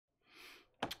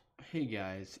Hey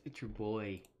guys, it's your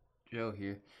boy Joe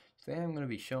here. Today I'm going to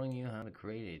be showing you how to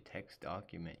create a text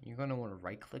document. You're going to want to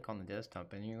right click on the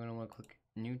desktop and you're going to want to click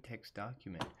new text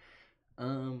document.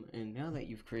 And now that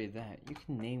you've created that, you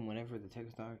can name whatever the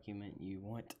text document you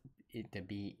want it to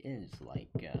be is.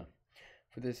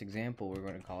 For this example, we're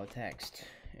going to call it text.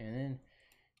 And then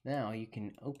now you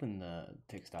can open the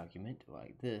text document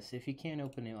like this. If you can't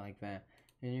open it like that,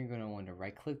 then you're going to want to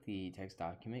right click the text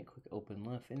document, click open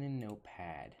left, and then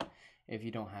notepad. If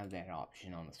you don't have that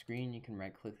option on the screen, you can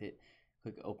right click it,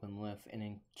 click open left, and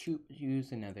then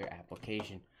choose another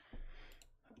application.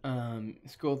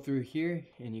 Scroll through here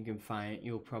and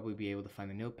you'll probably be able to find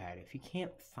the notepad. If you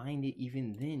can't find it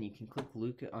even then, you can click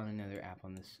look on another app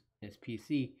on this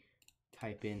PC,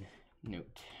 type in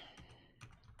note.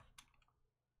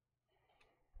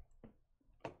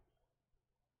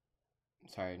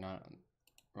 Sorry, not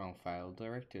wrong file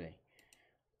directory.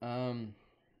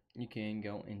 You can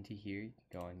go into here,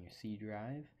 go on your C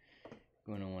drive.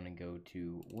 You're going to want to go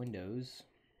to Windows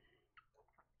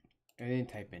and then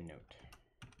type in note.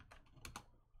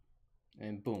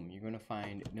 And boom, you're going to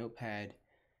find notepad.exe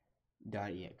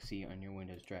on your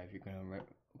Windows drive. You're going to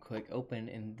click open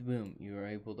and boom, you are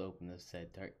able to open this said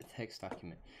text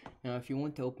document. Now if you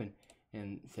want to open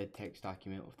and said text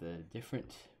document with a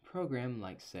different program,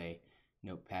 like say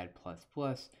Notepad++,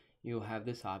 you'll have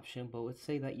this option, but let's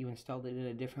say that you installed it in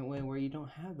a different way where you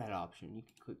don't have that option. You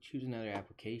can click choose another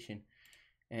application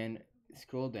and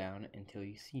scroll down until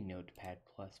you see Notepad++.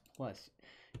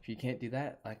 If you can't do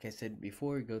that, like I said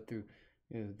before, go through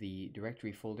the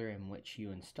directory folder in which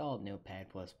you installed Notepad++,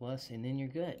 and then you're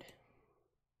good.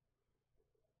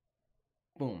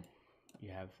 Boom,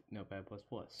 you have Notepad++.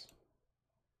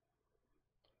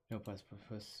 Notepad++,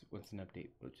 what's an update?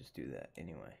 We'll just do that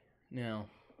anyway. Now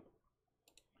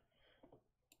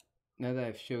that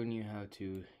I've shown you how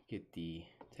to get the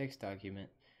text document,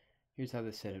 here's how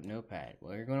to set up Notepad.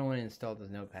 Well, you're going to want to install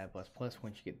this Notepad++. Once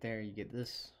you get there, you get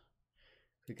this.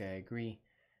 Click I agree.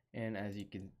 And as you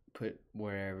can put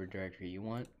wherever directory you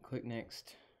want, click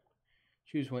next.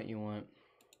 Choose what you want.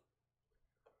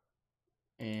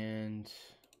 And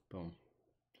boom.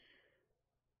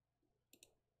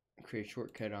 Create a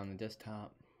shortcut on the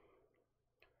desktop.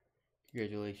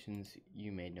 Congratulations,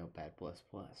 you made Notepad++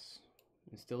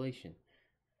 installation.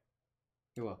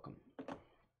 You're welcome.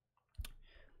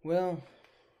 Well,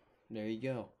 there you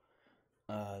go.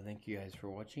 Thank you guys for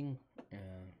watching.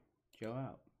 Joe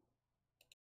out.